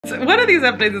So one of these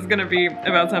updates is gonna be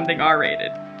about something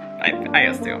R-rated, I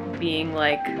assume. Being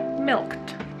like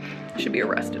milked. Should be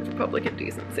arrested for public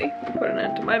indecency. Put an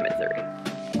end to my misery.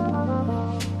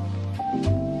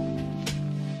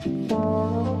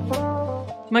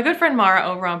 My good friend Mara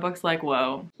over on Books Like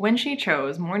Whoa, when she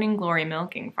chose Morning Glory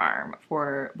Milking Farm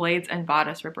for Blades and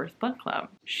Bodice Rippers Book Club,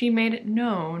 she made it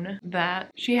known that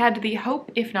she had the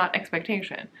hope, if not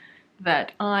expectation,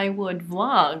 that I would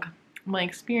vlog my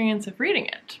experience of reading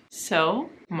it.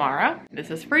 So, Mara, this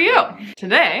is for you.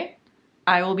 Today,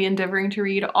 I will be endeavoring to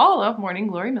read all of Morning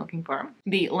Glory Milking Farm.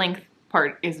 The length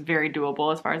part is very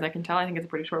doable as far as I can tell. I think it's a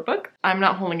pretty short book. I'm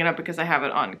not holding it up because I have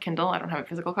it on Kindle. I don't have a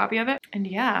physical copy of it. And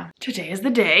yeah, today is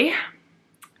the day.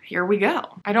 Here we go.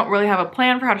 I don't really have a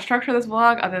plan for how to structure this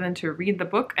vlog other than to read the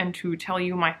book and to tell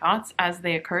you my thoughts as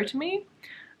they occur to me.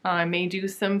 I may do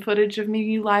some footage of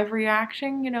me live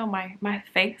reacting, you know, my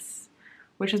face,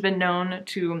 which has been known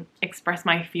to express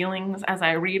my feelings as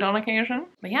I read on occasion.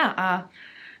 But yeah,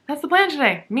 that's the plan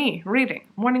today. Me reading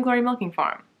Morning Glory Milking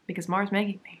Farm because Mara's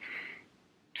making me.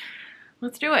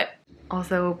 Let's do it.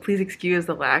 Also, please excuse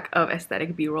the lack of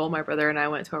aesthetic b-roll. My brother and I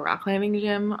went to a rock climbing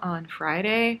gym on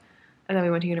Friday, and then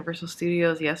we went to Universal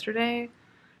Studios yesterday.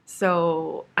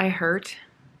 So I hurt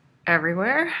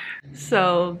everywhere.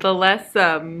 So the less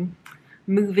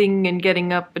moving and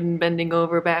getting up and bending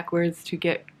over backwards to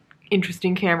get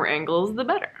interesting camera angles, the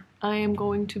better. I am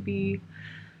going to be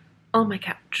on my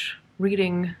couch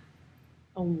reading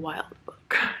a wild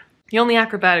book. The only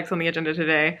acrobatics on the agenda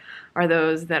today are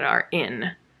those that are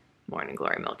in Morning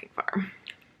Glory Milking Farm.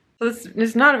 So this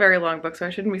is not a very long book, so I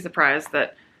shouldn't be surprised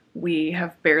that we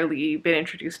have barely been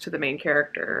introduced to the main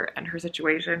character and her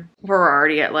situation. We're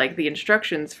already at like the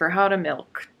instructions for how to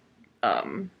milk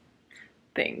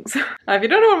things. If you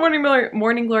don't know what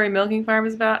Morning Glory Milking Farm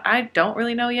is about, I don't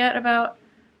really know yet about,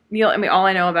 I mean, all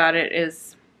I know about it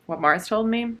is what Mars told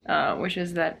me, which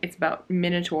is that it's about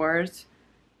minotaurs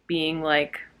being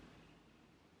like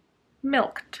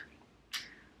milked,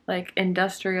 like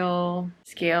industrial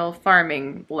scale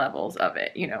farming levels of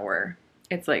it, you know, where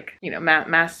it's like, you know,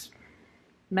 mass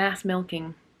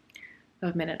milking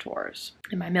of minotaurs.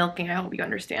 And by milking, I hope you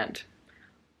understand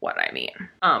what I mean.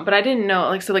 But I didn't know,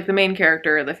 like, so like the main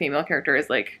character, the female character, is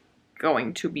like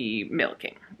going to be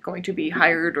milking, going to be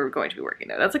hired or going to be working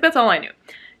there. That's all I knew,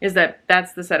 is that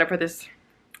that's the setup for this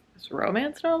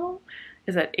romance novel.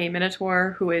 Is that a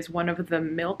minotaur who is one of the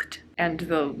milked and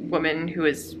the woman who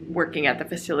is working at the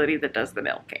facility that does the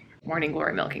milking. Morning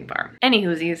Glory Milking Farm.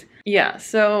 Anywhoosies. Yeah,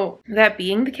 so that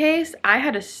being the case, I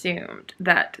had assumed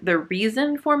that the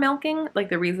reason for milking, like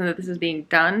the reason that this is being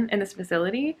done in this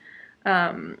facility,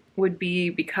 would be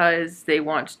because they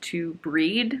want to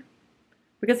breed.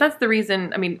 Because that's the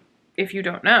reason, I mean, if you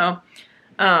don't know,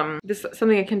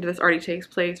 something akin to this already takes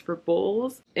place for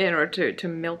bulls in order to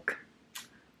milk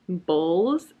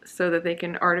bulls so that they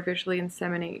can artificially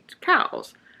inseminate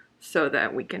cows so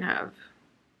that we can have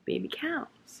baby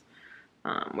cows,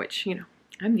 which, you know,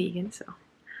 I'm vegan, so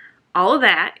all of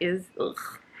that is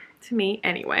ugh to me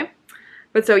anyway.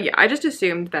 But so yeah, I just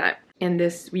assumed that in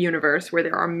this universe where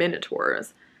there are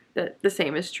minotaurs that the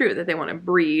same is true, that they want to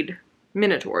breed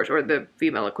minotaurs or the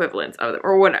female equivalents of them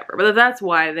or whatever, but that's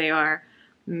why they are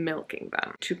milking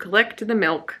them, to collect the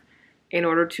milk in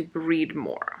order to breed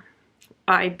more.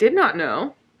 I did not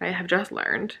know, I have just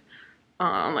learned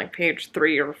on like page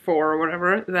 3 or 4 or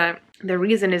whatever, that the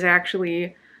reason is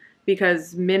actually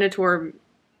because minotaur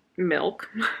milk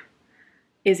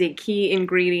is a key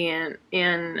ingredient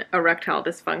in erectile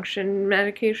dysfunction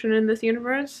medication in this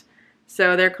universe.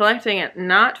 So they're collecting it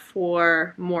not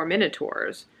for more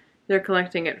minotaurs, they're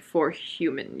collecting it for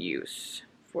human use,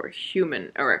 for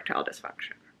human erectile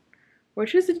dysfunction.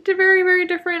 Which is a very, very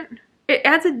different, it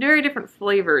adds a very different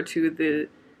flavor to the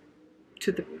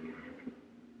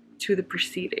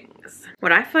proceedings.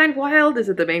 What I find wild is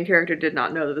that the main character did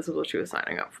not know that this was what she was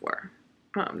signing up for.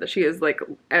 That she is like,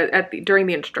 during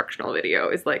the instructional video,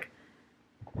 is like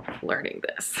learning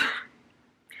this.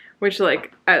 Which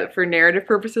like, for narrative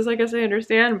purposes, I guess I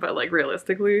understand, but like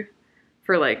realistically,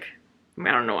 for like,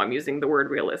 I don't know, I'm using the word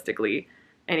realistically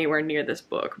anywhere near this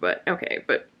book, but okay,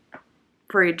 but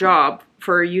for a job,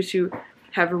 for you to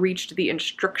have reached the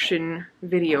instruction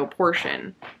video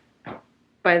portion,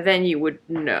 by then you would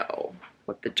know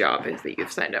what the job is that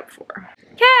you've signed up for.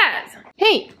 Kaz!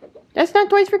 Hey! That's not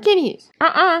toys for kitties.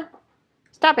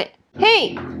 Stop it.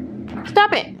 Hey!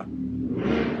 Stop it!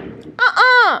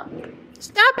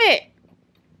 Stop it!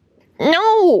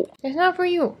 No! It's not for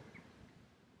you.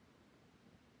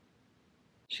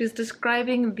 She's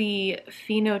describing the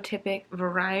phenotypic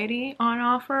variety on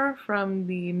offer from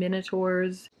the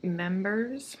Minotaur's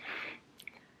members.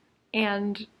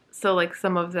 And so like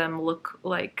some of them look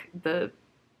like the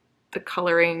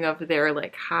coloring of their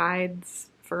like hides,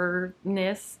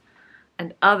 furness,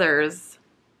 and others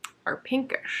are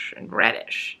pinkish and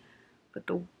reddish. But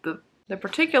the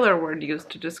particular word used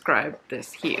to describe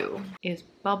this hue is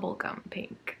bubblegum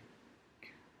pink.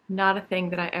 Not a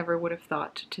thing that I ever would have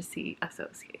thought to see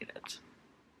associated.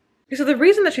 So the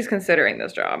reason that she's considering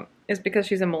this job is because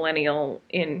she's a millennial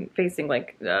in facing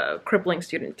like crippling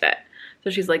student debt. So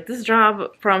she's like, this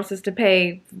job promises to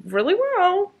pay really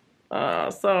well.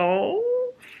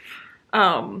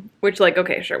 Which like,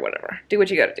 okay, sure, whatever. Do what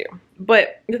you gotta do.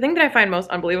 But the thing that I find most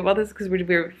unbelievable about this is because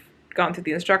we've gone through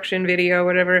the instruction video,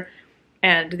 whatever,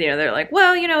 and you know, they're like,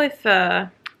 well, you know, if the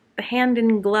hand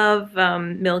in glove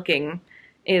milking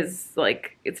is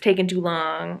like, it's taken too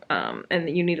long, and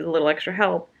you need a little extra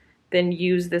help, then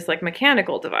use this like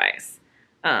mechanical device,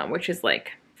 which is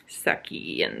like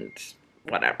sucky and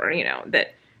whatever, you know,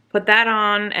 that put that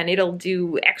on and it'll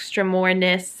do extra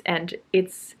moreness, and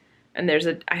there's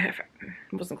I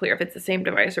wasn't clear if it's the same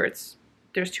device or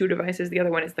there's two devices. The other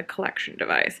one is the collection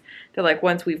device. They're like,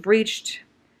 once we've reached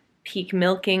peak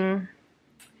milking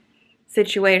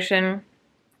situation,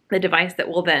 the device that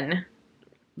will then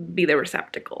be the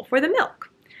receptacle for the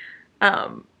milk.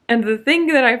 And the thing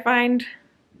that I find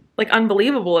like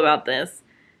unbelievable about this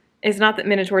is not that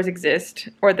minotaurs exist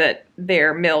or that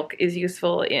their milk is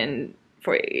useful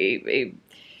for a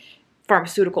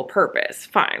pharmaceutical purpose.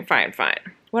 Fine.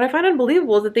 What I find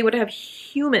unbelievable is that they would have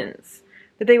humans,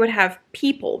 that they would have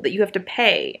people that you have to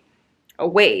pay a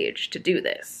wage to do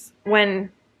this.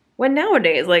 When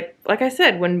nowadays, like I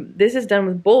said, when this is done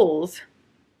with bulls,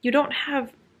 you don't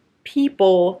have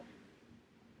people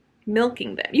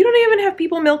milking them. You don't even have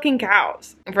people milking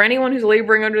cows. For anyone who's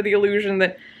laboring under the illusion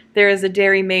that there is a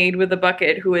dairy maid with a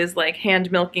bucket who is like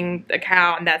hand milking a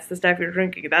cow and that's the stuff you're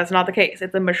drinking, that's not the case.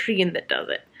 It's a machine that does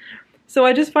it. So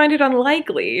I just find it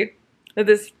unlikely that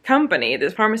this company,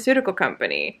 this pharmaceutical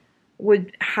company,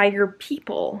 would hire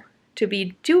people to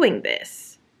be doing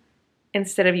this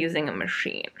instead of using a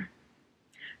machine.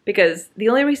 Because the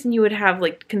only reason you would have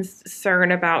like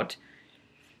concern about,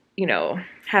 you know,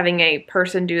 having a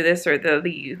person do this or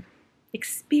the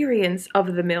experience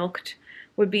of the milked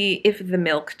would be if the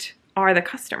milked are the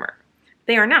customer.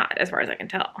 They are not, as far as I can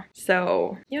tell.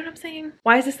 So, you know what I'm saying?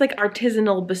 Why is this like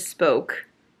artisanal, bespoke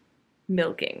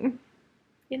milking?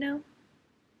 You know?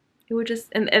 It would just,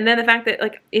 and then the fact that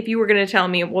like, if you were gonna tell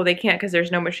me, well, they can't because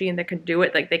there's no machine that can do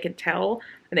it, like they can tell,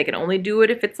 and they can only do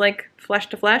it if it's like flesh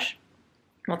to flesh.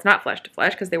 Well, it's not flesh to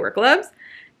flesh because they wear gloves.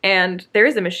 And there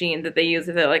is a machine that they use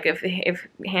if like if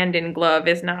hand in glove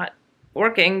is not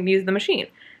working, use the machine.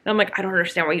 And I'm like, I don't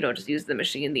understand why you don't just use the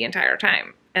machine the entire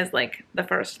time as like the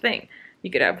first thing.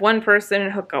 You could have one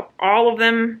person hook up all of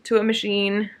them to a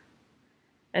machine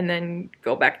and then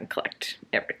go back and collect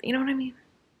everything. You know what I mean?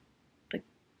 Like,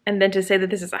 and then to say that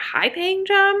this is a high-paying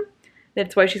job,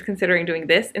 that's why she's considering doing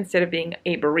this instead of being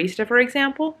a barista, for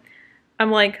example.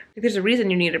 I'm like, there's a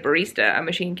reason you need a barista. A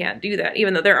machine can't do that.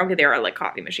 Even though there are like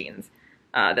coffee machines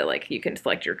that like you can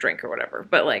select your drink or whatever.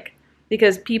 But like,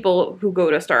 because people who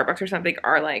go to Starbucks or something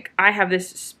are like, I have this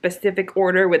specific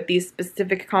order with these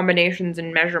specific combinations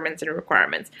and measurements and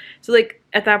requirements. So like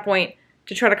at that point,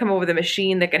 to try to come up with a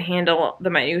machine that can handle the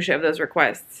minutia of those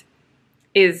requests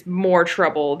is more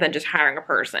trouble than just hiring a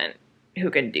person who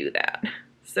can do that.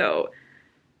 So,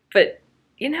 but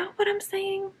you know what I'm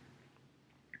saying?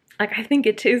 Like, I think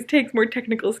it takes more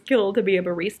technical skill to be a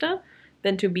barista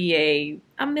than to be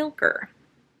a milker.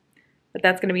 But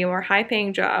that's going to be a more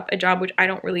high-paying job, a job which I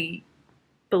don't really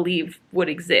believe would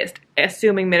exist,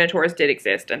 assuming minotaurs did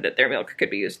exist and that their milk could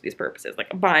be used for these purposes.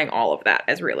 Like, buying all of that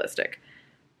as realistic.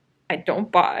 I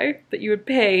don't buy that you would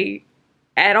pay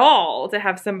at all to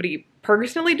have somebody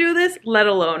personally do this, let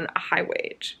alone a high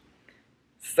wage.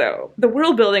 So, the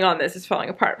world building on this is falling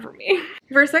apart for me.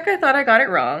 For a sec, I thought I got it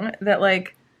wrong, that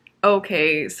like,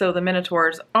 okay, so the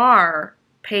minotaurs are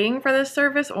paying for this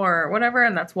service or whatever,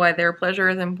 and that's why their pleasure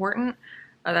is important.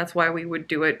 That's why we would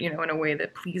do it, you know, in a way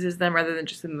that pleases them rather than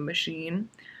just in the machine.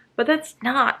 But that's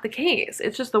not the case.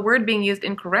 It's just the word being used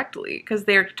incorrectly because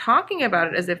they're talking about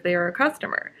it as if they are a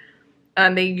customer.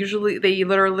 And they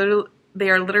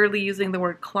are literally using the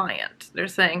word client. They're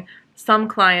saying some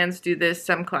clients do this,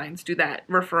 some clients do that,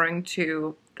 referring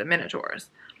to the minotaurs.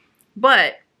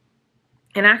 But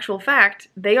in actual fact,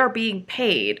 they are being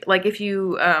paid. Like if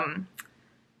you,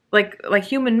 like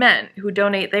human men who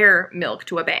donate their milk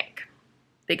to a bank,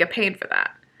 they get paid for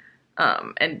that.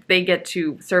 And they get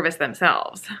to service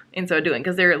themselves in so doing.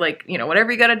 Because they're like, you know,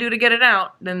 whatever you got to do to get it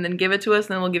out, then give it to us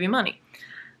and then we'll give you money.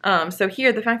 So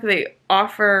here, the fact that they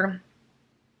offer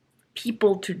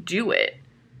people to do it.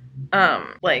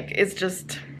 Like, it's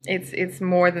just, it's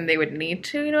more than they would need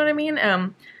to, you know what I mean?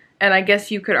 And I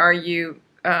guess you could argue,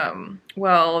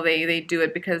 well, they do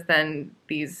it because then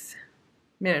these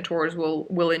Minotaurs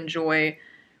will enjoy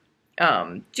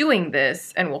doing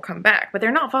this and will come back, but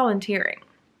they're not volunteering.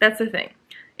 That's the thing.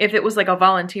 If it was like a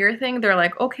volunteer thing, they're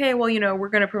like, okay, well, you know, we're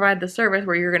going to provide the service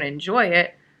where you're going to enjoy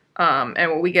it,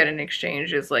 and what we get in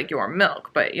exchange is like your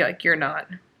milk, but like you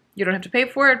don't have to pay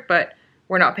for it, but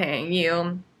we're not paying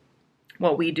you.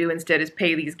 What we do instead is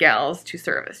pay these gals to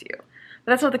service you.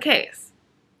 But that's not the case.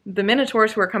 The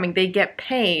Minotaurs who are coming, they get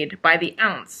paid by the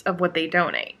ounce of what they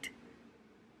donate.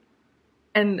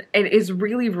 And it is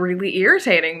really, really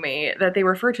irritating me that they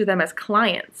refer to them as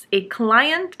clients. A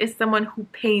client is someone who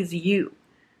pays you.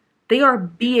 They are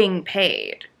being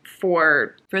paid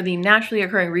for the naturally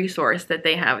occurring resource that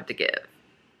they have to give.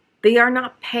 They are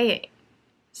not paying.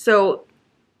 So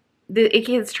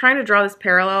it's trying to draw this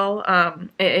parallel.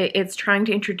 It's trying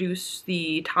to introduce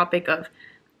the topic of,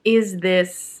 is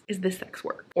this sex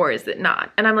work or is it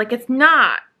not? And I'm like, it's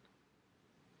not.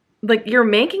 Like, you're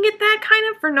making it that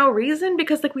kind of for no reason,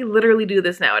 because like we literally do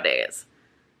this nowadays.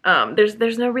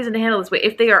 There's no reason to handle this way.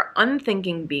 If they are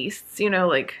unthinking beasts, you know,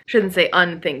 like, shouldn't say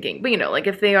unthinking, but you know, like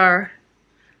if they are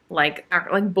like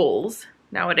bulls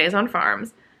nowadays on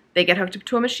farms, they get hooked up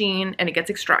to a machine and it gets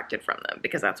extracted from them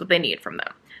because that's what they need from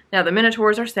them. Now the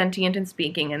Minotaurs are sentient and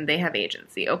speaking and they have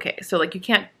agency. Okay, so like you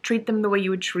can't treat them the way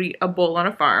you would treat a bull on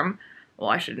a farm.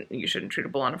 Well, you shouldn't treat a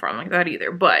bull on a farm like that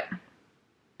either, but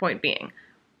point being,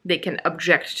 they can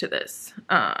object to this.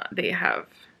 They have,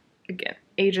 again,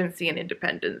 agency and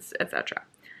independence, etc.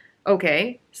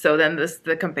 Okay, so then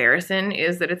the comparison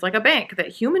is that it's like a bank that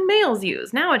human males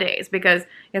use nowadays, because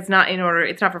it's not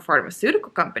for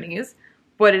pharmaceutical companies,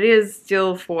 but it is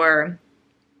still for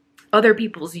other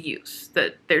people's use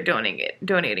that they're donating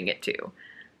it to.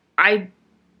 And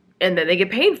then they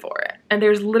get paid for it. And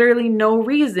there's literally no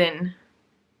reason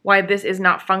why this is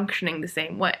not functioning the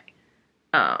same way.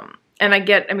 And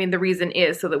I mean, the reason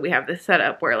is so that we have this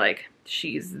setup where like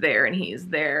she's there and he's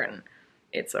there and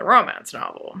it's a romance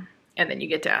novel. And then you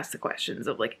get to ask the questions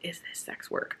of like, is this sex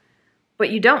work? But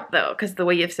you don't, though, because the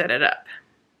way you've set it up.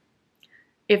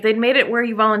 If they'd made it where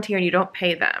you volunteer and you don't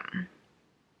pay them,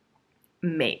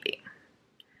 maybe.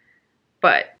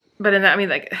 But in that, I mean,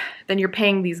 like, then you're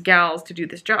paying these gals to do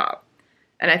this job.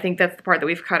 And I think that's the part that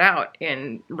we've cut out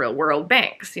in real world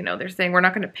banks. You know, they're saying, we're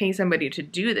not going to pay somebody to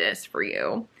do this for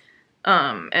you,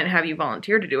 and have you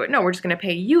volunteer to do it. No, we're just going to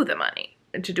pay you the money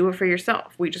to do it for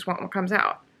yourself. We just want what comes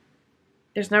out.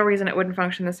 There's no reason it wouldn't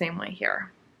function the same way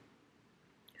here.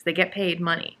 Because they get paid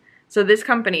money. So this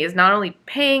company is not only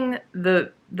paying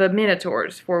the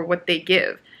Minotaurs for what they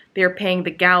give, they're paying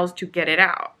the gals to get it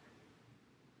out.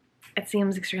 It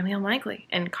seems extremely unlikely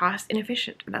and cost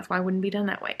inefficient, and that's why it wouldn't be done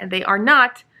that way. And they are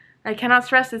not, I cannot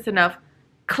stress this enough,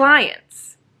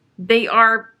 clients. They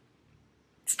are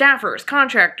staffers,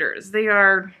 contractors. They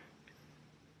are,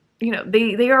 you know,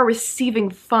 they are receiving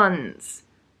funds.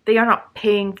 They are not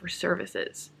paying for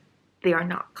services. They are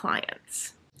not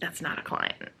clients. That's not a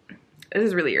client. This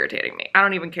is really irritating me. I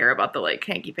don't even care about the like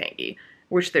hanky-panky,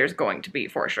 which there's going to be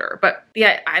for sure. But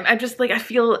yeah, I'm just like, I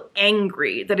feel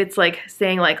angry that it's like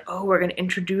saying like, oh, we're gonna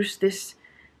introduce this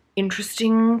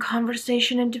interesting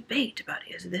conversation and debate about,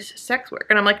 is this sex work?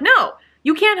 And I'm like, no,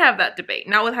 you can't have that debate.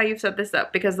 Not with how you've set this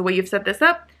up, because the way you've set this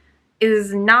up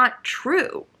is not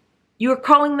true. You are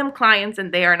calling them clients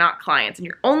and they are not clients, and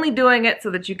you're only doing it so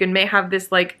that you can have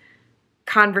this like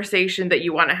conversation that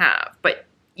you want to have. But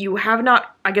you have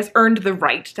not, I guess, earned the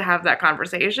right to have that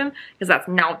conversation, because that's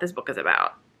not what this book is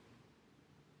about.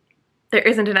 There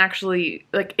isn't an actually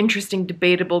like interesting,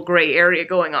 debatable gray area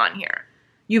going on here.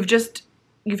 You've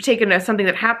taken something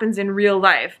that happens in real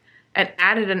life and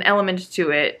added an element to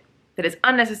it that is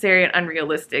unnecessary and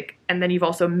unrealistic, and then you've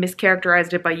also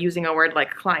mischaracterized it by using a word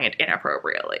like client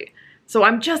inappropriately. So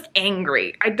I'm just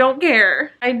angry. I don't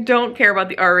care. I don't care about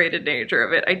the R-rated nature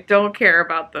of it. I don't care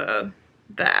about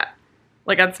that.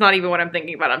 Like, that's not even what I'm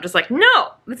thinking about. I'm just like,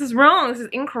 no, this is wrong. This is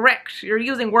incorrect. You're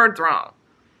using words wrong.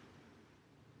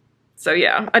 So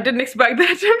yeah, I didn't expect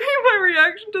that to be my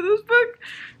reaction to this book,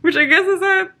 which I guess is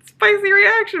a spicy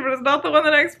reaction, but it's not the one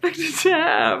that I expected to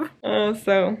have.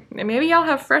 So maybe I'll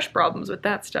have fresh problems with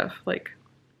that stuff, like,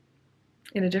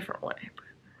 in a different way.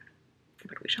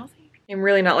 But we shall see. I'm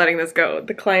really not letting this go.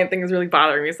 The client thing is really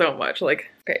bothering me so much.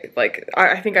 Like, okay, like,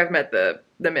 I think I've met the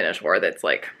Minotaur that's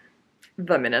like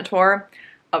the Minotaur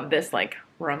of this like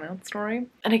romance story,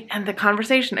 and the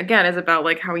conversation again is about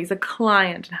like how he's a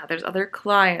client and how there's other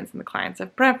clients, and the clients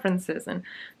have preferences, and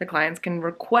the clients can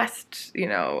request, you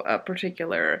know, a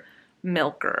particular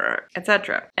milker,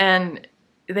 etc. And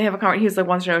they have a conversation. He's like,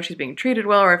 wants to know if she's being treated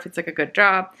well or if it's like a good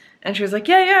job. And she was like,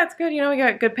 yeah, it's good. You know, we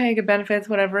got good pay, good benefits,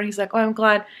 whatever. He's like, oh, I'm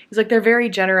glad. He's like, they're very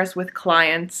generous with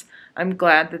clients. I'm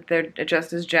glad that they're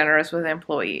just as generous with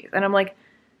employees. And I'm like,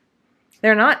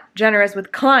 they're not generous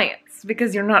with clients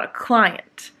because you're not a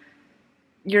client.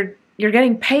 You're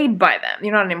getting paid by them.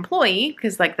 You're not an employee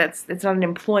because like it's not an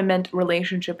employment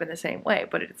relationship in the same way,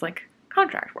 but it's like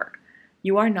contract work.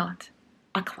 You are not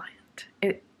a client.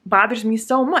 It bothers me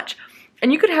so much.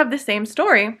 And you could have the same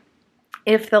story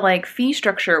if the like fee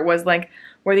structure was like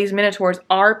where these minotaurs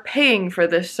are paying for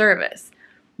this service,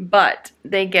 but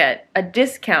they get a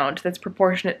discount that's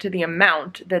proportionate to the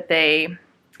amount that they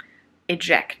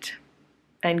eject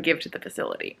and give to the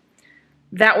facility.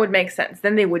 That would make sense.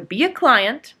 Then they would be a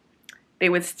client. They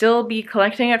would still be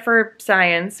collecting it for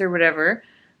science or whatever,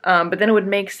 but then it would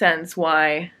make sense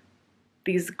why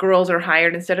these girls are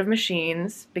hired instead of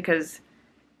machines, because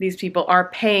these people are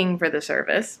paying for the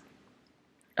service.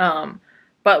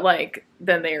 But like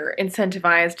then they're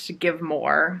incentivized to give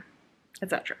more,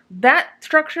 etc. That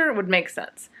structure would make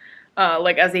sense.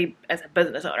 Like as a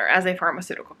business owner, as a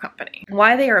pharmaceutical company.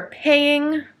 Why they are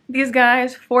paying these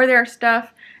guys for their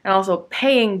stuff and also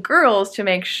paying girls to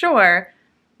make sure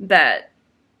that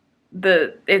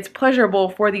it's pleasurable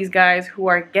for these guys who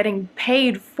are getting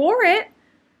paid for it.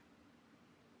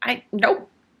 Nope.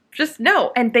 Just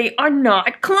no. And they are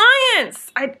not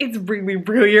clients. It's really,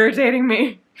 really irritating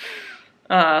me.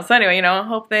 So anyway, you know,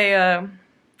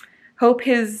 hope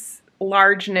his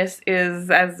largeness is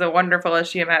as wonderful as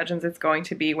she imagines it's going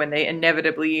to be when they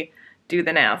inevitably do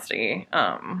the nasty.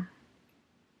 But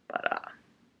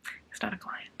he's not a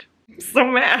client. I'm so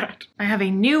mad. I have a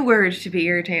new word to be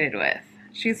irritated with.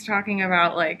 She's talking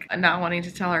about like not wanting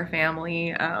to tell her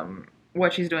family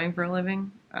what she's doing for a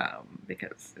living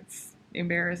because it's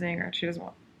embarrassing or she doesn't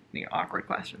want, you know, awkward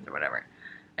questions or whatever.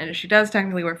 And she does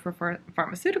technically work for a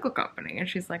pharmaceutical company. And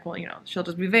she's like, well, you know, she'll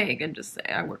just be vague and just say,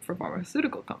 I work for a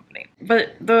pharmaceutical company.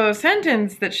 But the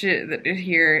sentence that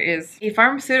here is, a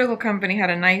pharmaceutical company had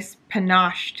a nice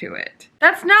panache to it.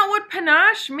 That's not what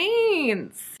panache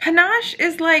means. Panache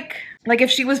is like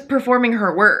if she was performing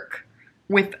her work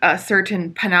with a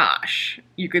certain panache,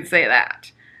 you could say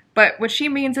that. But what she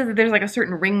means is that there's like a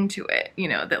certain ring to it, you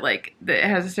know, that it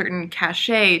has a certain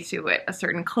cachet to it, a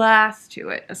certain class to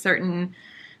it, a certain,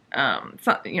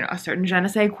 you know, a certain je ne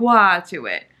sais quoi to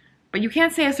it. But you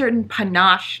can't say a certain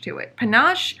panache to it.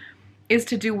 Panache is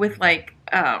to do with like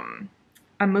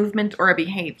a movement or a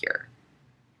behavior.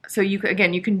 So you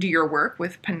can do your work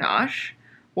with panache,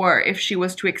 or if she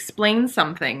was to explain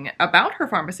something about her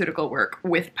pharmaceutical work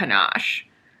with panache.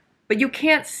 But you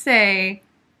can't say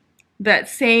that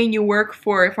saying you work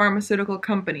for a pharmaceutical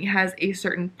company has a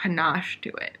certain panache to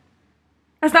it.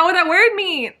 That's not what that word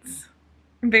means.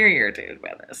 I'm very irritated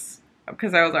by this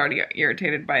because I was already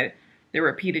irritated by the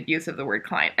repeated use of the word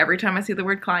client. Every time I see the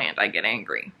word client, I get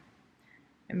angry.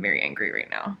 I'm very angry right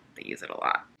now. They use it a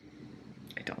lot.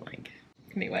 I don't like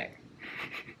it. Anyway.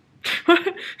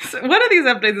 So one of these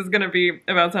updates is going to be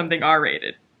about something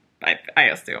R-rated, I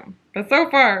assume. But so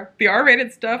far, the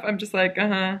R-rated stuff, I'm just like,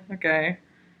 okay.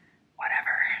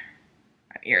 Whatever.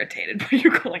 I'm irritated by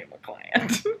you calling them a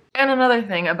client. And another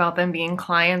thing about them being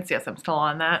clients, yes, I'm still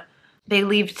on that. They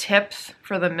leave tips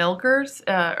for the milkers,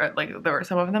 or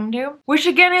some of them do. Which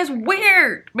again is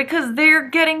weird, because they're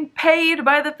getting paid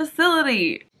by the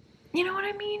facility. You know what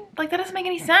I mean? Like, that doesn't make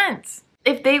any sense.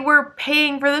 If they were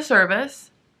paying for the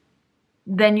service,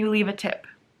 then you leave a tip.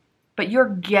 But you're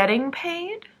getting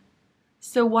paid,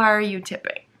 so why are you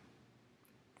tipping?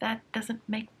 That doesn't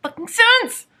make fucking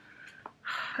sense!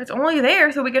 It's only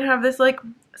there so we can have this, like,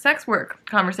 sex work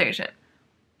conversation.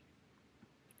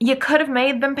 You could have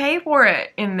made them pay for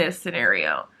it in this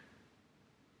scenario.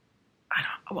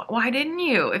 Why didn't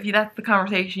you, if that's the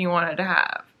conversation you wanted to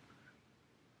have?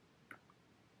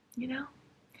 You know?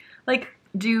 Like,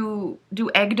 do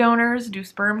egg donors, do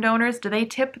sperm donors, do they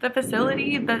tip the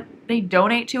facility that they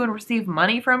donate to and receive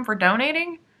money from for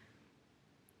donating?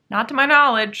 Not to my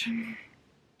knowledge.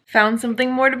 Found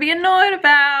something more to be annoyed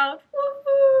about.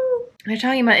 Woohoo! They're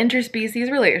talking about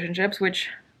interspecies relationships, which,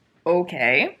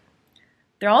 okay.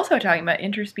 They're also talking about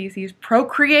interspecies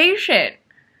procreation.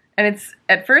 And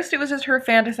at first it was just her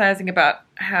fantasizing about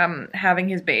having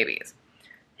his babies.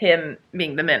 Him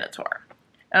being the Minotaur.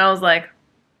 And I was like,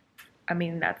 I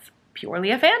mean, that's purely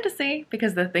a fantasy,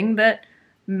 because the thing that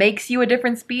makes you a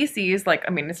different species, like,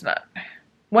 I mean, it's not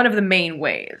one of the main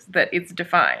ways that it's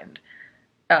defined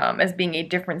as being a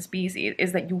different species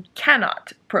is that you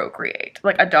cannot procreate.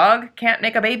 Like, a dog can't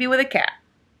make a baby with a cat.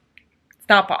 It's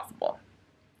not possible.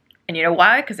 And you know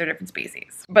why? Because they're different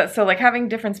species. But so like having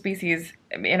different species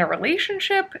in a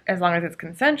relationship, as long as it's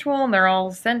consensual and they're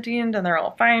all sentient and they're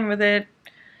all fine with it,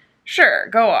 sure,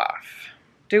 go off.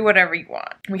 Do whatever you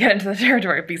want. We get into the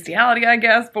territory of bestiality, I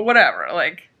guess, but whatever.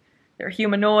 Like, they're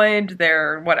humanoid,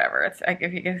 they're whatever. It's like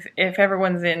if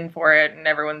everyone's in for it and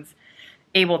everyone's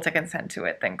able to consent to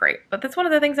it, then great. But that's one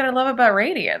of the things that I love about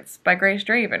Radiance by Grace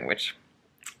Draven, which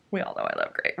we all know I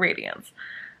love Radiance.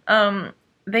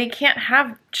 They can't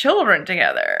have children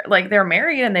together. Like, they're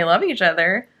married and they love each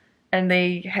other and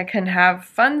they can have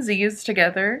funsies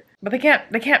together, but they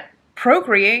can't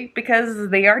procreate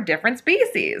because they are different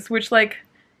species, which, like,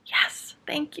 yes,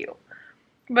 thank you.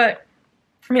 But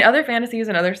I mean, other fantasies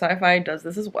and other sci-fi does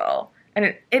this as well, and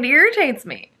it irritates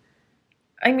me.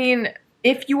 I mean,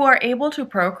 if you are able to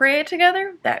procreate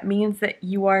together, that means that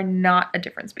you are not a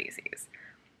different species.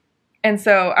 And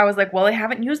so I was like, well, I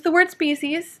haven't used the word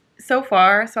species so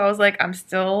far, so I was like, I'm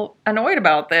still annoyed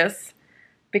about this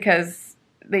because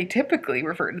they typically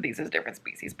refer to these as different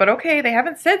species. But okay, they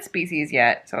haven't said species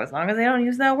yet, so as long as they don't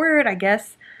use that word, I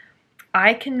guess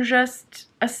I can just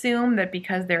assume that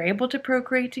because they're able to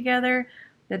procreate together,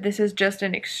 that this is just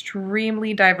an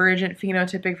extremely divergent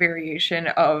phenotypic variation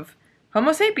of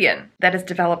Homo sapien that has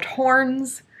developed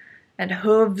horns and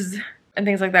hooves and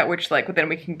things like that, which, like, then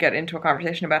we can get into a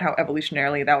conversation about how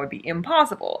evolutionarily that would be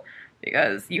impossible,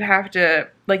 because you have to,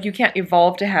 like, you can't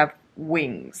evolve to have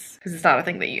wings because it's not a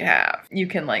thing that you have. You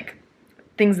can, like,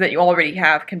 things that you already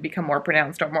have can become more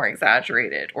pronounced or more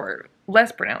exaggerated, or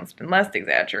less pronounced and less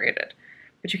exaggerated,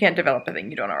 but you can't develop a thing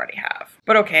you don't already have.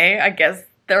 But okay, I guess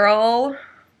they're all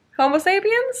Homo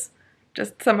sapiens.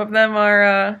 Just some of them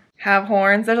are have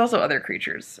horns. There's also other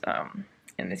creatures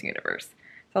in this universe.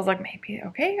 So I was like, maybe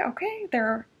okay,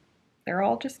 they're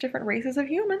all just different races of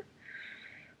human.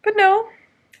 But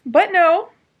no,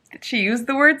 she used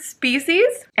the word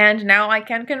species, and now I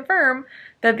can confirm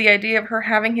that the idea of her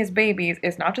having his babies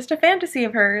is not just a fantasy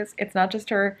of hers. It's not just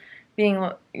her being,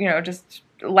 you know, just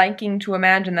liking to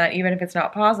imagine that, even if it's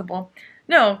not possible.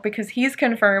 No, because he's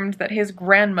confirmed that his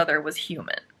grandmother was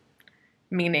human.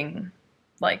 Meaning,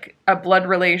 like, a blood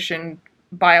relation,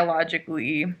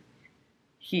 biologically,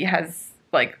 he has,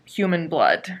 like, human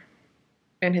blood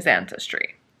in his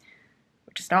ancestry.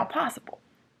 Which is not possible.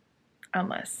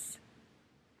 Unless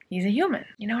he's a human.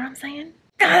 You know what I'm saying?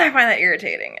 God, I find that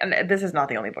irritating. And this is not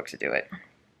the only book to do it.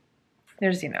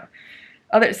 There's, you know,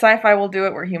 other sci-fi will do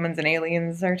it where humans and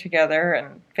aliens are together,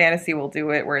 and fantasy will do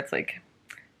it where it's like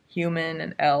human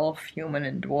and elf, human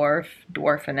and dwarf,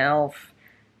 dwarf and elf,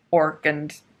 orc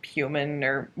and human,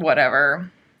 or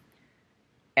whatever.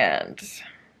 And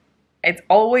it's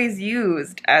always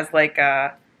used as like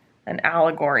an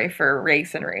allegory for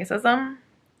race and racism.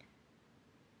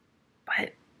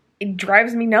 But it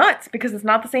drives me nuts because it's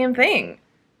not the same thing.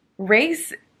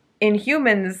 Race in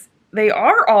humans, they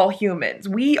are all humans.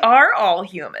 We are all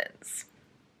humans.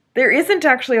 There isn't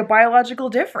actually a biological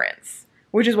difference,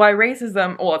 which is why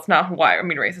racism, well, it's not why, I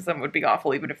mean, racism would be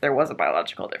awful even if there was a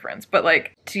biological difference, but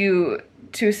like to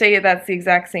say that's the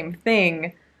exact same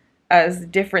thing as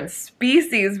different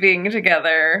species being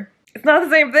together, it's not the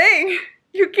same thing.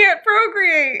 You can't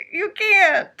procreate. You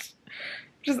can't.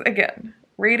 Just, again,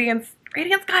 Radiance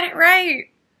got it right.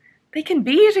 They can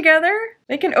be together.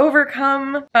 They can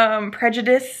overcome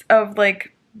prejudice of,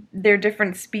 like, their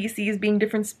different species being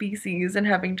different species and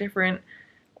having different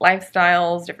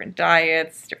lifestyles, different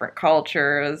diets, different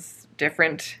cultures,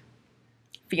 different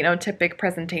phenotypic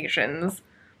presentations.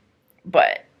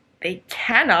 But they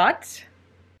cannot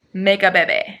make a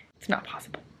baby. It's not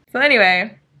possible. So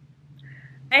anyway,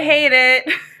 I hate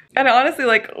it. And honestly,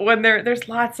 like, when there's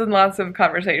lots and lots of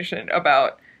conversation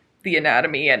about the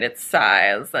anatomy and its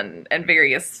size and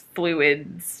various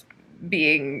fluids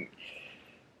being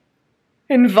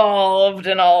involved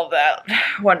and all of that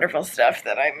wonderful stuff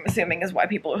that I'm assuming is why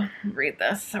people read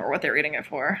this or what they're reading it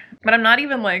for. But I'm not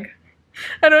even like,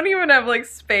 I don't even have like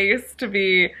space to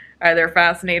be either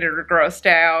fascinated or grossed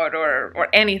out or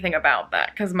anything about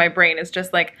that, because my brain is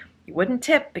just like, you wouldn't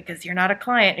tip because you're not a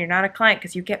client, you're not a client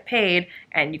because you get paid,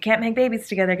 and you can't make babies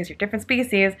together because you're different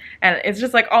species, and it's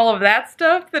just like all of that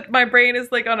stuff that my brain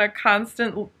is like on a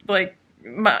constant like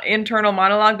internal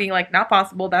monologue being like, not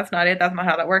possible, that's not it, that's not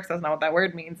how that works, that's not what that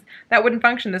word means, that wouldn't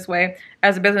function this way,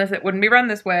 as a business it wouldn't be run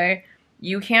this way,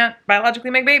 you can't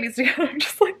biologically make babies together. I'm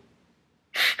just like,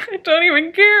 I don't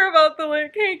even care about the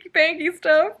like hanky-panky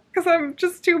stuff because I'm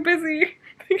just too busy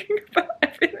thinking about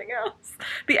everything else.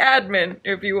 The admin,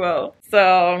 if you will.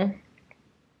 So,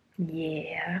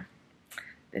 yeah.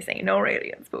 This ain't no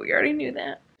Radiance, but we already knew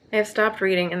that. I have stopped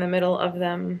reading in the middle of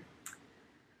them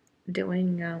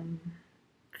doing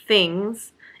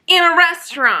things. in a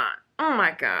restaurant. Oh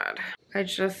my God.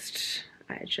 It's just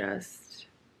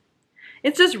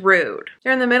rude.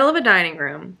 They're in the middle of a dining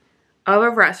room of a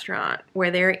restaurant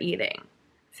where they're eating,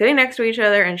 sitting next to each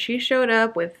other, and she showed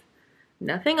up with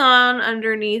nothing on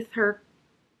underneath her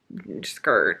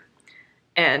skirt,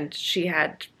 and she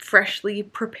had freshly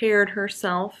prepared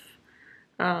herself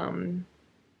for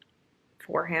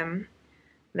him.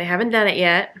 They haven't done it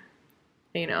yet,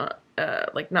 you know,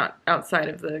 like not outside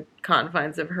of the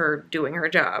confines of her doing her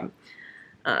job.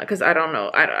 Because I don't know,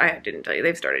 I didn't tell you,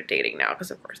 they've started dating now, because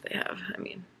of course they have. I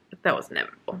mean, that was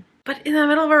inevitable. But in the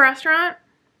middle of a restaurant,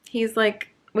 he's like,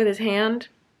 with his hand,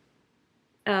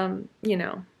 you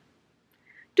know,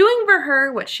 doing for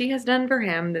her what she has done for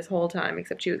him this whole time,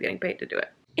 except she was getting paid to do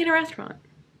it. In a restaurant,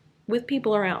 with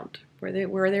people around, where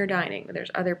they're dining, where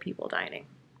there's other people dining.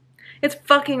 It's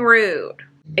fucking rude.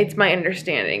 It's my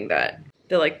understanding that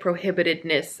the like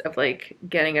prohibitedness of like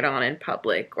getting it on in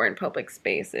public or in public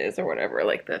spaces or whatever,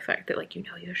 like the fact that like, you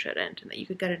know, you shouldn't and that you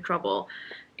could get in trouble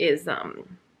is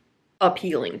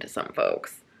appealing to some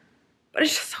folks. But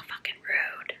it's just so fucking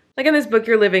rude. Like in this book,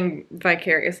 you're living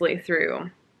vicariously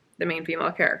through the main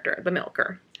female character, the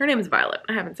milker. Her name is Violet.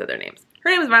 I haven't said their names. Her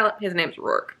name is Violet. His name's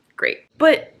Rourke. Great.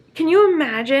 But can you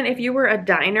imagine if you were a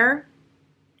diner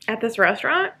at this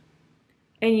restaurant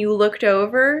and you looked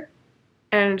over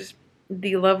and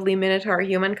the lovely Minotaur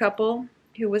human couple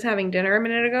who was having dinner a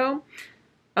minute ago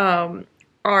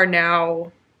are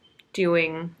now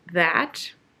doing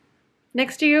that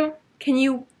next to you? Can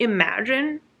you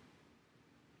imagine?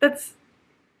 That's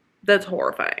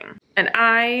horrifying. And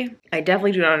I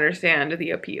definitely do not understand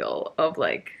the appeal of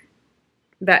like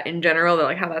that in general, that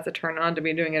like how that's a turn on to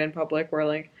be doing it in public where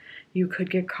like you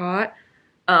could get caught.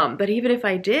 But even if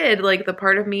I did, like the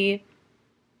part of me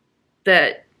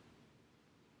that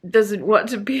doesn't want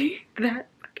to be that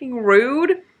fucking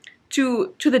rude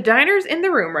to the diners in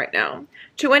the room right now,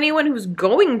 to anyone who's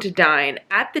going to dine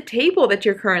at the table that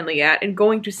you're currently at and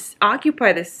going to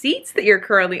occupy the seats that you're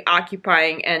currently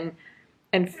occupying and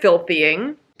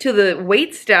filthying, to the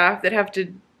wait staff that have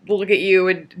to look at you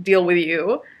and deal with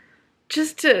you,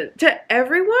 just to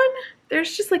everyone,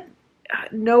 there's just like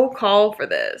no call for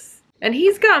this. And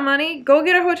he's got money, go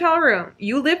get a hotel room.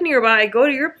 You live nearby, go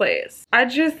to your place.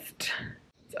 It's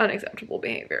unacceptable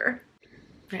behavior.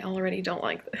 I already don't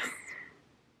like this.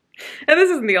 And this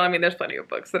isn't the only, I mean, there's plenty of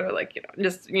books that are like, you know,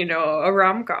 just, you know, a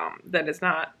rom-com that is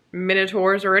not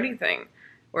minotaurs or anything,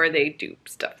 where they do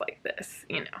stuff like this,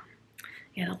 you know,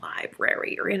 in a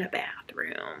library or in a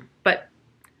bathroom. But,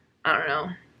 I don't know,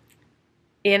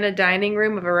 in a dining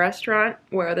room of a restaurant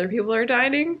where other people are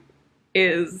dining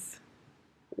is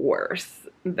worse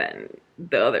than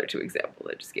the other two examples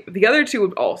I just gave. The other two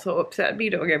would also upset me,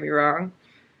 don't get me wrong.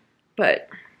 But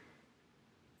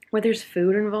where there's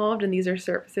food involved and these are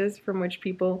surfaces from which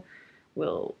people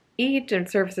will eat and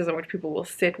surfaces on which people will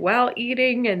sit while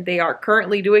eating, and they are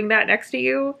currently doing that next to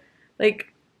you,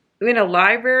 like in a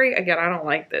library, again, I don't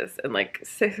like this. And like,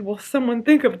 say, well, someone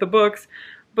think of the books,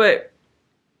 but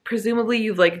presumably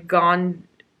you've like gone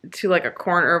to like a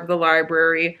corner of the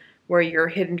library where you're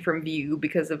hidden from view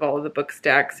because of all of the book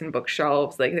stacks and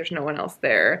bookshelves, like there's no one else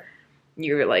there.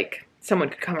 You're like, someone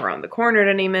could come around the corner at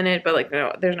any minute, but like,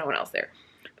 no, there's no one else there.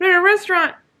 But in a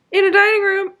restaurant, in a dining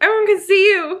room, everyone can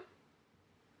see you.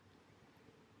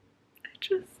 I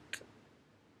just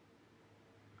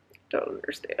don't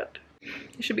understand.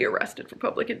 You should be arrested for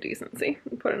public indecency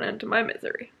and put an end to my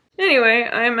misery. Anyway,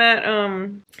 I'm at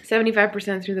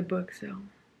 75% through the book, so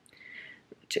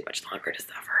not too much longer to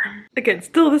suffer. Again,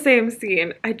 still the same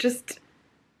scene. I just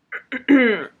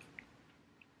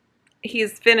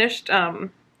he's finished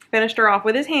her off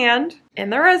with his hand in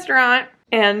the restaurant,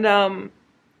 and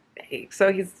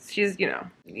so she's, you know,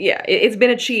 yeah, it's been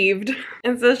achieved.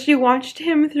 And so she watched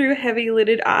him through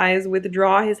heavy-lidded eyes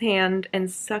withdraw his hand and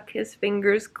suck his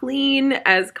fingers clean,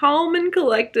 as calm and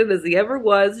collected as he ever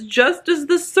was, just as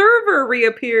the server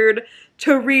reappeared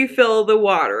to refill the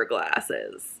water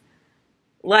glasses.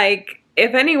 Like,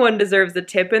 if anyone deserves a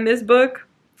tip in this book,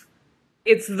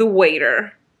 it's the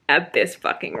waiter at this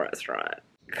fucking restaurant.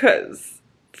 'Cause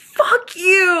fuck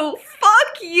you!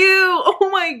 Fuck you! Oh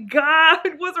my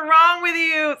god, what's wrong with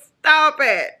you? Stop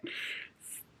it!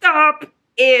 Stop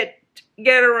it!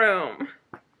 Get a room.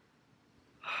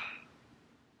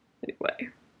 Anyway,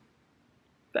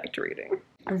 back to reading.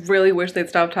 I really wish they'd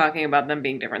stop talking about them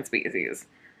being different species.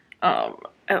 I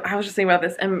was just thinking about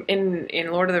this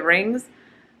in Lord of the Rings.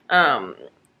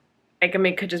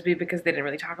 It could just be because they didn't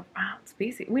really talk about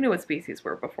species. We knew what species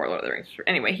were before Lord of the Rings.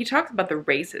 Anyway, he talks about the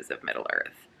races of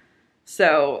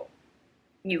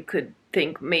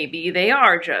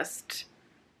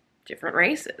different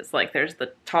races. Like there's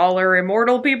the taller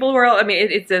immortal people who are, I mean,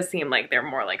 it does seem like they're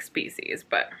more like species,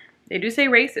 but they do say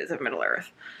races of Middle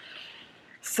Earth.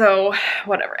 So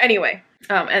whatever. Anyway,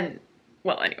 anyway,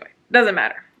 doesn't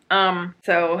matter.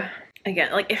 So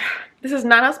again, like this is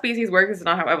not how species work. This is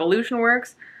not how evolution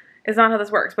works. It's not how this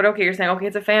works. But okay, you're saying, okay,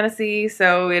 it's a fantasy,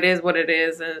 so it is what it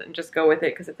is, and just go with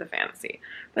it because it's a fantasy.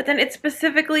 But then it's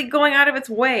specifically going out of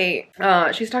its way.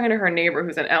 She's talking to her neighbor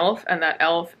who's an elf, and that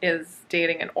elf is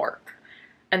dating an orc.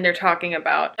 And they're talking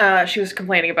about, she was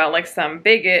complaining about like some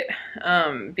bigot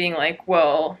being like,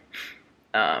 well,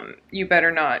 you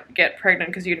better not get pregnant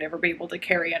because you'd never be able to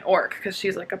carry an orc, because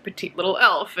she's like a petite little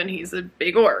elf and he's a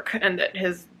big orc, and that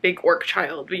his big orc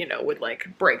child, you know, would like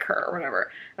break her or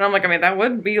whatever. And I'm like, I mean, that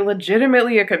would be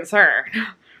legitimately a concern.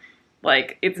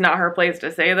 Like, it's not her place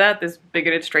to say that, this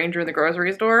bigoted stranger in the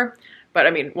grocery store. But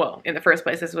I mean, well, in the first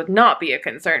place, this would not be a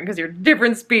concern because you're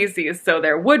different species, so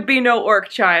there would be no orc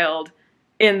child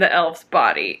in the elf's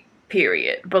body,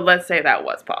 period. But let's say that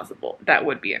was possible. That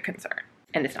would be a concern.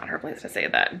 And it's not her place to say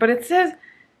that. But it says,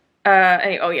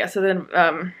 oh yeah, so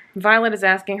then Violet is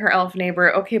asking her elf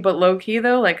neighbor, okay, but low-key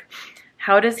though, like,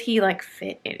 how does he like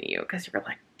fit in you? Because you're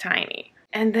like tiny.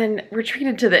 And then we're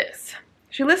treated to this.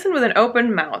 She listened with an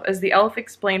open mouth as the elf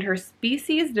explained her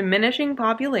species' diminishing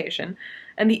population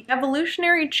and the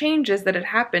evolutionary changes that had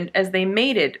happened as they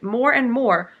mated more and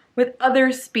more with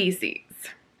other species,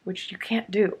 which you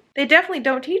can't do. They definitely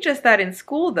don't teach us that in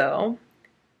school though.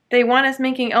 They want us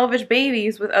making elvish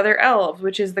babies with other elves,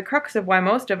 which is the crux of why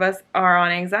most of us are on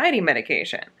anxiety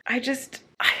medication. It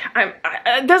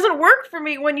doesn't work for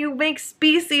me when you make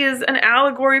species an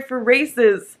allegory for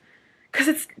races,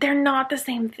 because they're not the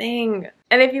same thing.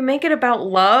 And if you make it about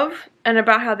love and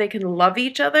about how they can love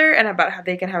each other and about how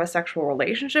they can have a sexual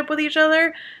relationship with each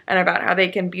other and about how they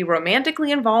can be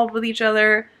romantically involved with each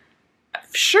other,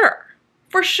 sure,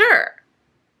 for sure.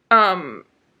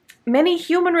 Many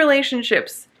human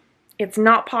relationships, it's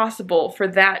not possible for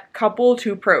that couple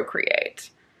to procreate.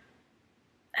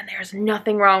 And there's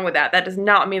nothing wrong with that. That does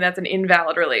not mean that's an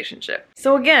invalid relationship.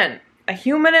 So again, a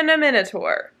human and a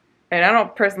minotaur. And I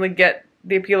don't personally get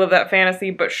the appeal of that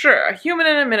fantasy, but sure, a human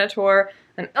and a minotaur,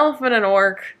 an elf and an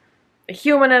orc, a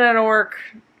human and an orc,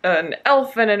 an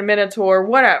elf and a minotaur,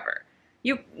 whatever.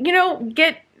 You know,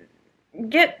 do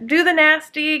the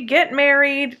nasty, get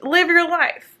married, live your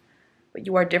life. But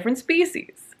you are different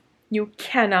species. You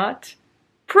cannot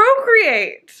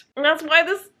procreate. And that's why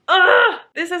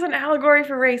this is an allegory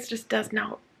for race just does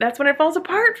not. That's when it falls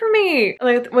apart for me.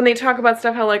 Like when they talk about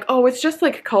stuff how like, oh, it's just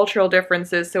like cultural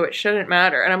differences, so it shouldn't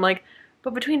matter. And I'm like,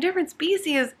 but between different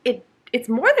species, it's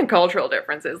more than cultural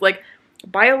differences. Like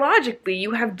biologically,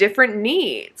 you have different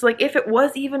needs. Like if it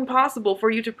was even possible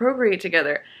for you to procreate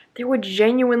together, there would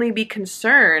genuinely be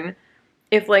concern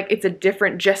if like it's a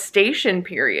different gestation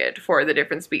period for the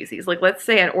different species. Like let's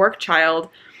say an orc child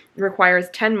requires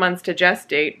 10 months to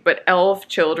gestate, but elf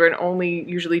children only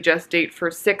usually gestate for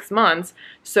 6 months.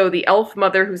 So the elf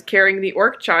mother who's carrying the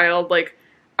orc child, like,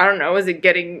 I don't know,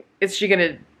 is she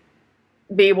gonna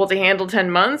be able to handle 10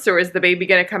 months, or is the baby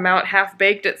gonna come out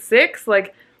half-baked at 6?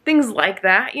 Like, things like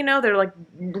that, you know, they're like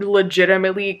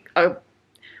legitimately,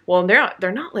 well,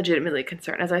 they're not legitimately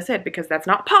concerned, as I said, because that's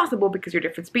not possible because you're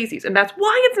different species. And that's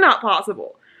why it's not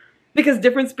possible. Because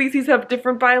different species have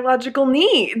different biological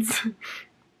needs.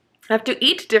 Have to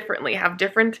eat differently, have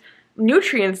different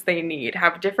nutrients they need,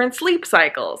 have different sleep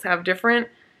cycles, have different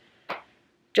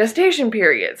gestation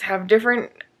periods, have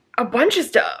a bunch of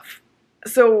stuff.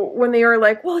 So when they are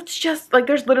like, well, it's just, like,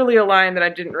 there's literally a line that I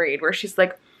didn't read where she's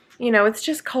like, you know, it's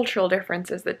just cultural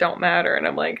differences that don't matter. And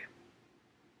I'm like,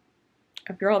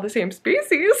 if you're all the same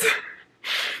species,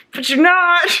 but you're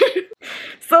not.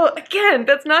 So again,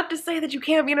 that's not to say that you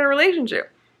can't be in a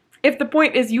relationship. If the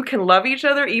point is you can love each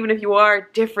other even if you are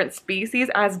different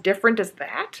species, as different as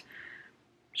that,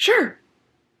 sure,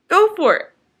 go for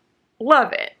it.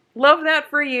 Love it. Love that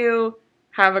for you.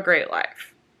 Have a great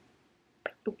life.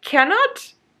 But you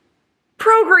cannot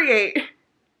procreate.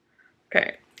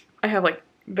 Okay, I have like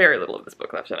very little of this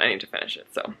book left and I need to finish it,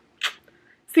 so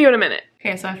see you in a minute.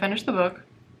 Okay, so I finished the book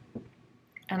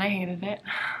and I hated it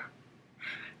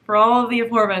for all of the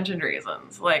aforementioned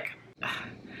reasons. Like,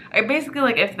 I basically,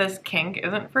 like, if this kink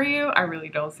isn't for you, I really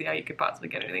don't see how you could possibly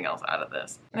get anything else out of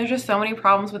this. And there's just so many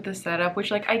problems with this setup, which,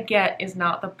 like, I get is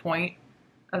not the point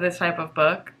of this type of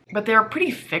book, but they're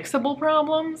pretty fixable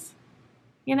problems,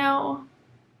 you know?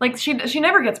 Like, she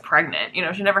never gets pregnant, you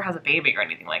know, she never has a baby or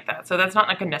anything like that, so that's not,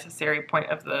 like, a necessary point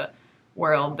of the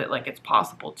world that, like, it's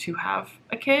possible to have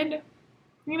a kid,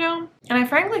 you know? And I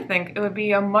frankly think it would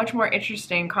be a much more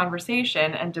interesting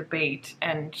conversation and debate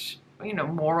and, you know,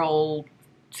 moral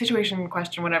situation,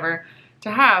 question, whatever,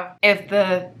 to have if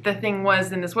the thing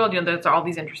was in this world, you know, there's all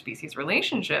these interspecies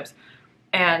relationships,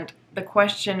 and the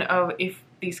question of if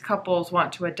these couples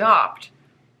want to adopt,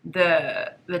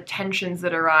 the tensions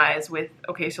that arise with,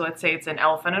 okay, so let's say it's an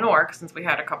elf and an orc, since we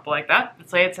had a couple like that.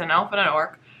 Let's say it's an elf and an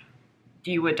orc.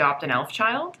 Do you adopt an elf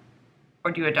child?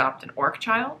 Or do you adopt an orc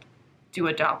child? Do you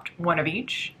adopt one of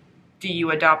each? Do you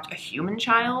adopt a human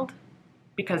child?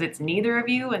 Because it's neither of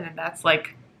you, and then that's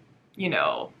like, you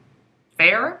know,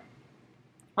 fair?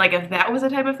 Like, if that was the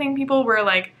type of thing people were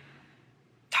like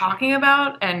talking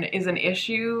about and is an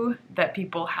issue that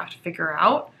people have to figure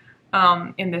out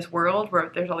in this world where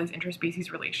there's all these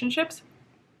interspecies relationships,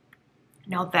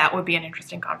 now that would be an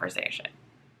interesting conversation.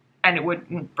 And it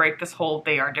would break this whole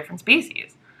they are different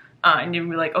species. And you'd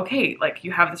be like, okay, like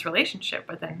you have this relationship,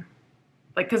 but then,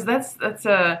 like, because that's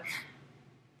a,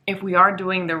 if we are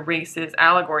doing the races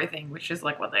allegory thing, which is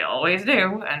like what they always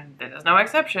do, and there's no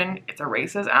exception, it's a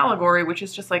races allegory, which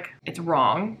is just like, it's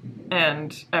wrong,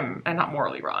 and not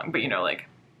morally wrong, but you know, like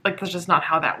that's just not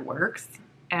how that works.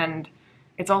 And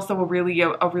it's also a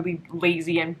really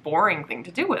lazy and boring thing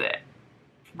to do with it,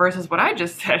 versus what I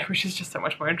just said, which is just so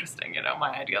much more interesting. You know, my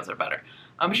ideas are better.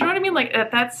 But you know what I mean? Like,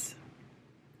 that's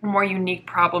a more unique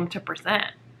problem to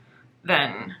present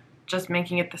than just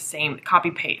making it the same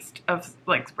copy paste of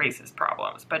like racist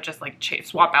problems, but just like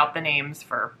swap out the names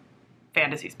for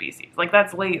fantasy species. Like,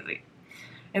 that's lazy.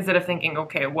 Instead of thinking,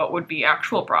 okay, what would be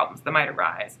actual problems that might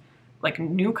arise? Like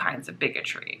new kinds of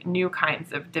bigotry, new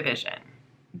kinds of division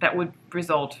that would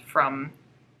result from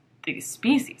these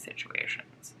species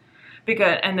situations.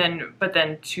 But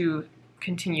then to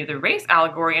continue the race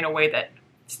allegory in a way that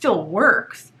still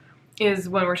works is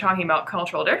when we're talking about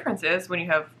cultural differences, when you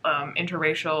have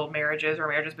interracial marriages or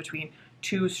marriages between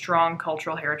two strong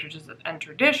cultural heritages and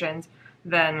traditions,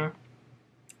 then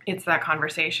it's that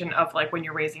conversation of like when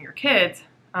you're raising your kids,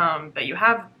 that you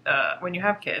have, when you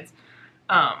have kids,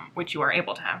 which you are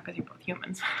able to have because you're both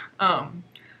humans,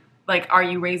 like, are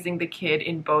you raising the kid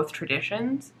in both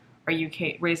traditions? Are you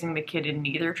raising the kid in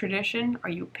neither tradition? Are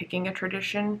you picking a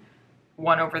tradition,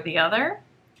 one over the other?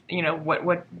 You know,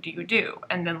 what do you do?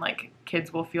 And then, like,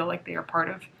 kids will feel like they are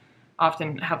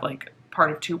often have, like,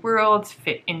 part of two worlds,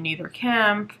 fit in neither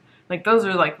camp. Like, those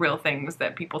are, like, real things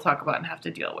that people talk about and have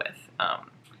to deal with.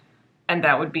 And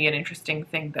that would be an interesting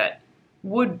thing that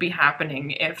would be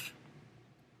happening if,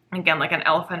 again, like an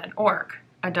elf and an orc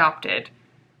adopted.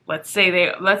 Let's say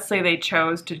they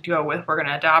chose to go with, we're going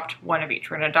to adopt one of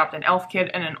each. We're going to adopt an elf kid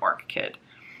and an orc kid.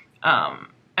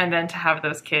 And then to have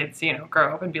those kids, you know,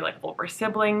 grow up and be like, well, we're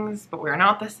siblings, but we're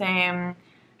not the same.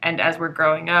 And as we're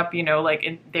growing up, you know, like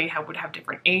would have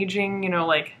different aging, you know,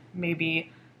 like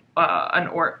maybe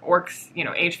orcs, you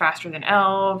know, age faster than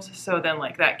elves. So then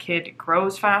like that kid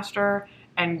grows faster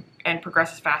and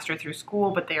progresses faster through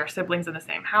school, but they are siblings in the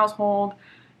same household.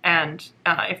 And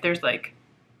if there's like,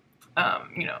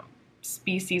 you know,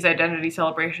 species identity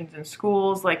celebrations in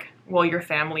schools, like, well, your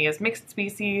family is mixed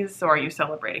species, so are you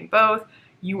celebrating both?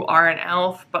 You are an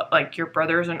elf, but like your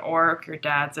brother's an orc, your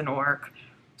dad's an orc.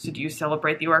 So do you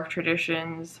celebrate the orc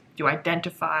traditions? Do you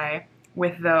identify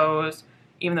with those,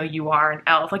 even though you are an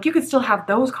elf? Like, you could still have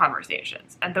those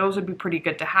conversations, and those would be pretty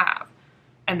good to have.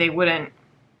 And they wouldn't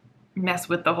mess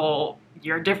with the whole,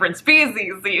 you're a different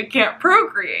species, so you can't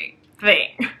procreate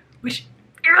thing, which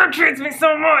irritates me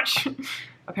so much.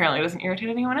 Apparently it doesn't irritate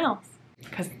anyone else,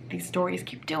 because these stories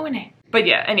keep doing it. But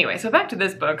yeah, anyway, so back to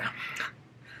this book.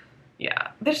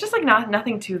 Yeah, there's just like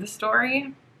nothing to the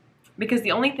story, because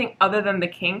the only thing other than the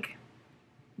kink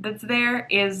that's there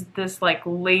is this like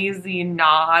lazy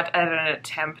nod at an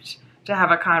attempt to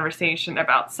have a conversation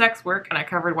about sex work, and I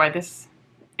covered why this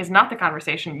is not the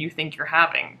conversation you think you're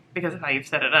having because of how you've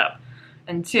set it up.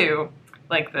 And two,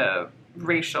 like the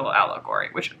racial allegory,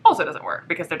 which also doesn't work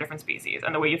because they're different species,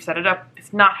 and the way you've set it up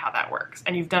is not how that works.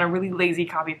 And you've done a really lazy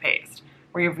copy paste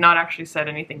where you've not actually said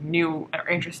anything new or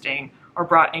interesting or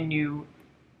brought a new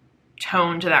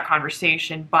tone to that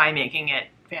conversation by making it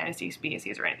fantasy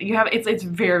species or anything. It's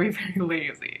very, very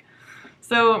lazy.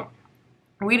 So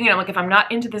reading it, I'm like, if I'm not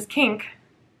into this kink,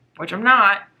 which I'm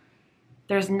not,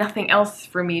 there's nothing else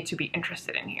for me to be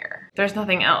interested in here. There's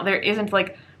nothing else. There isn't,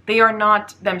 like, they are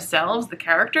not themselves, the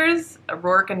characters,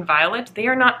 Rourke and Violet, they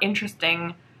are not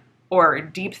interesting or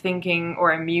deep thinking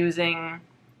or amusing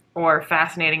or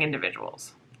fascinating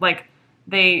individuals. Like,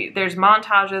 there's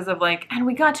montages of like, and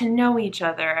we got to know each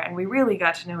other, and we really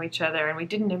got to know each other, and we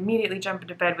didn't immediately jump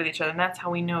into bed with each other, and that's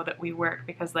how we know that we work,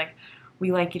 because like,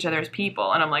 we like each other as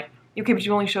people. And I'm like, okay, but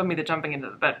you only showed me the jumping into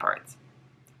the bed parts.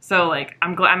 So like,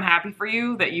 I'm happy for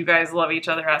you that you guys love each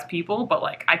other as people, but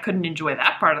like, I couldn't enjoy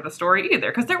that part of the story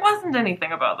either, because there wasn't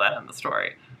anything about that in the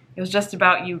story. It was just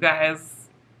about you guys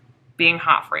being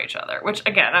hot for each other, which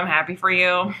again, I'm happy for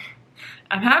you.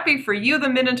 I'm happy for you, the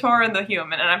Minotaur and the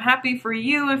human, and I'm happy for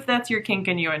you if that's your kink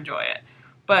and you enjoy it.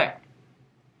 But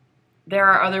there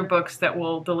are other books that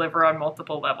will deliver on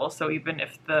multiple levels, so even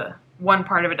if the one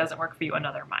part of it doesn't work for you,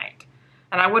 another might.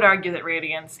 And I would argue that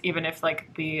Radiance, even if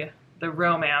like the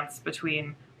romance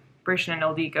between Brishan and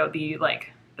Ildiko,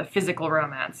 the physical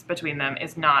romance between them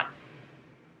is not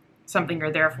something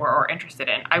you're there for or interested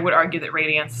in, I would argue that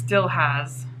Radiance still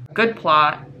has a good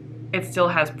plot, it still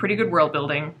has pretty good world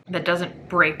building that doesn't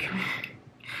break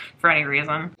for any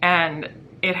reason, and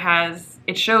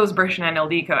it shows Brishan and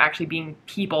Ildiko actually being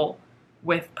people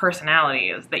with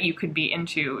personalities that you could be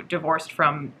into, divorced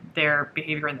from their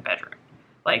behavior in the bedroom.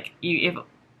 Like,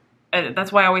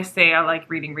 that's why I always say I like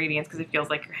reading Radiance, because it feels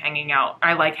like you're hanging out.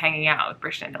 I like hanging out with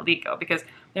Brishan and Ildiko, because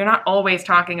they're not always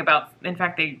talking about, in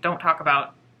fact, they don't talk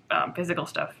about physical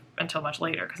stuff until much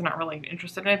later, because they're not really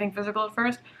interested in anything physical at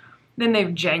first. Then they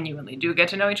genuinely do get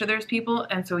to know each other as people,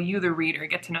 and so you, the reader,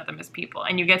 get to know them as people,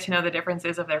 and you get to know the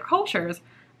differences of their cultures,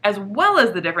 as well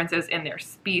as the differences in their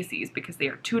species, because they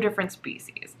are two different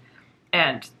species.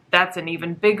 And that's an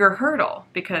even bigger hurdle,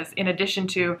 because in addition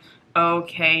to,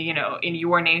 okay, you know, in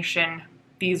your nation,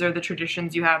 these are the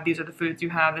traditions you have, these are the foods you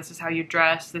have, this is how you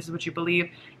dress, this is what you believe.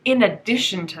 In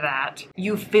addition to that,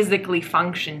 you physically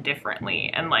function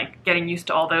differently, and like getting used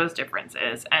to all those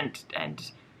differences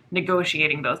and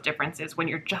negotiating those differences when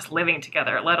you're just living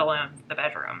together, let alone the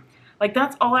bedroom. Like,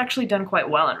 that's all actually done quite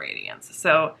well in Radiance.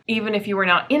 So even if you were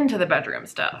not into the bedroom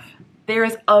stuff, there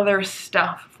is other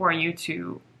stuff for you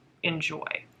to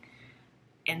enjoy.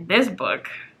 In this book,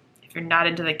 if you're not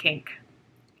into the kink,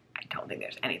 I don't think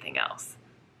there's anything else.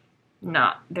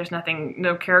 There's nothing,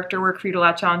 no character work for you to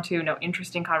latch onto, no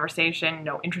interesting conversation,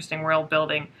 no interesting world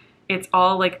building. It's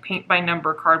all like paint by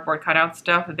number cardboard cutout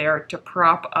stuff there to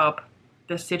prop up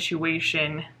the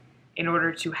situation in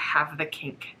order to have the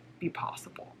kink be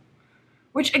possible.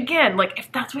 Which again, like,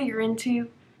 if that's what you're into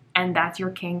and that's your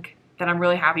kink, then I'm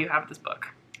really happy you have this book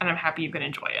and I'm happy you can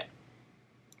enjoy it.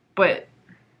 But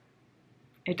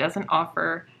it doesn't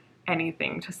offer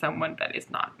anything to someone that is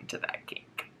not into that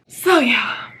kink. So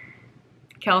yeah,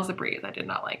 Kill a Breeze, I did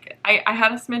not like it. I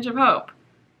had a smidge of hope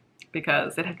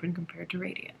because it had been compared to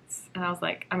Radiance. And I was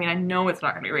like, I mean, I know it's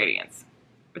not gonna be Radiance.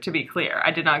 But to be clear,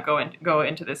 I did not go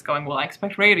into this going, well, I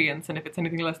expect Radiance, and if it's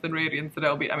anything less than Radiance, then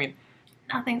it'll be, I mean,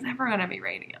 nothing's ever gonna be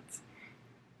Radiance.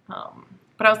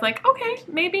 But I was like, okay,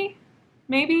 maybe,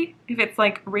 if it's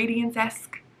like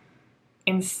Radiance-esque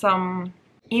in some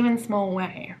even small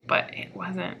way, but it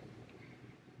wasn't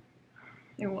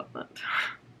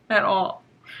at all.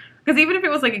 Because even if it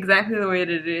was like exactly the way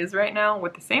that it is right now,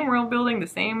 with the same world building, the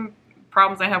same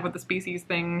problems I have with the species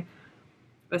thing,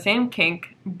 the same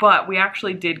kink, but we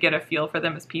actually did get a feel for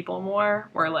them as people more,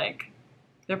 where like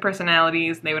their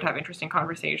personalities, they would have interesting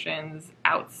conversations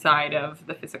outside of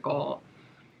the physical,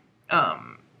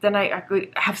 then I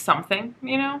could have something,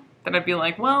 you know, that I'd be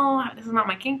like, well, this is not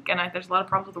my kink, and there's a lot of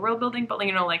problems with the world building, but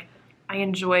you know, like, I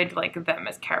enjoyed like them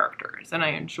as characters, and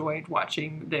I enjoyed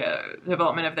watching the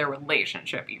development of their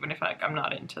relationship, even if like I'm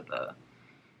not into the,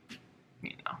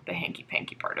 you know, the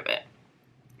hanky-panky part of it.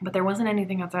 But there wasn't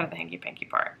anything outside of the hanky-panky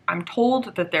part. I'm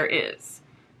told that there is.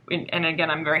 And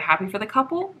again, I'm very happy for the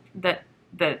couple that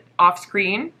off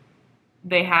screen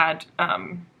they had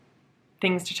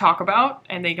things to talk about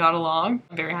and they got along.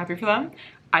 I'm very happy for them.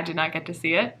 I did not get to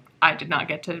see it. I did not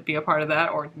get to be a part of that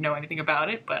or know anything about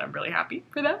it, but I'm really happy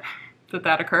for them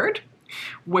that occurred.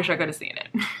 Wish I could have seen it.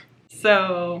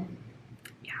 So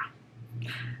yeah,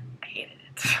 I hated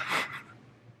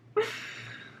it.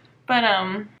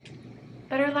 But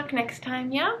better luck next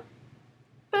time, yeah?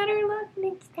 Better luck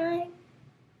next time.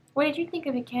 What did you think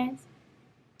of it, Kaz?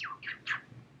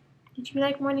 Did you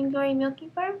like Morning Glory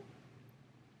Milking Farm?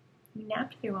 You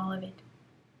napped through all of it.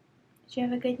 Did you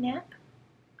have a good nap?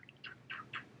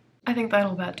 I think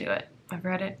that'll about do it. I've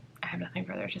read it. I have nothing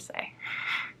further to say.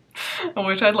 I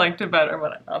wish I'd liked it better,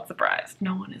 but I'm not surprised.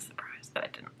 No one is surprised that I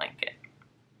didn't like it.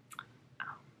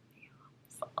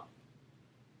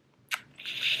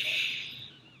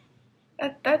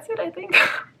 That's it, I think.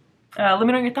 Let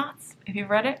me know your thoughts if you've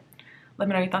read it. Let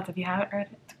me know your thoughts if you haven't read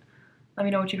it. Let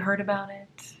me know what you heard about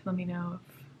it. Let me know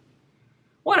if...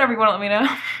 whatever you want to let me know.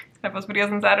 I post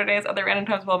videos on Saturdays, other random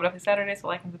times as well, but definitely Saturdays, so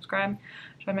like and subscribe.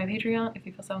 Join my Patreon if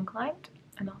you feel so inclined,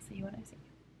 and I'll see you when I see you.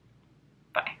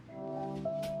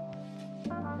 Bye.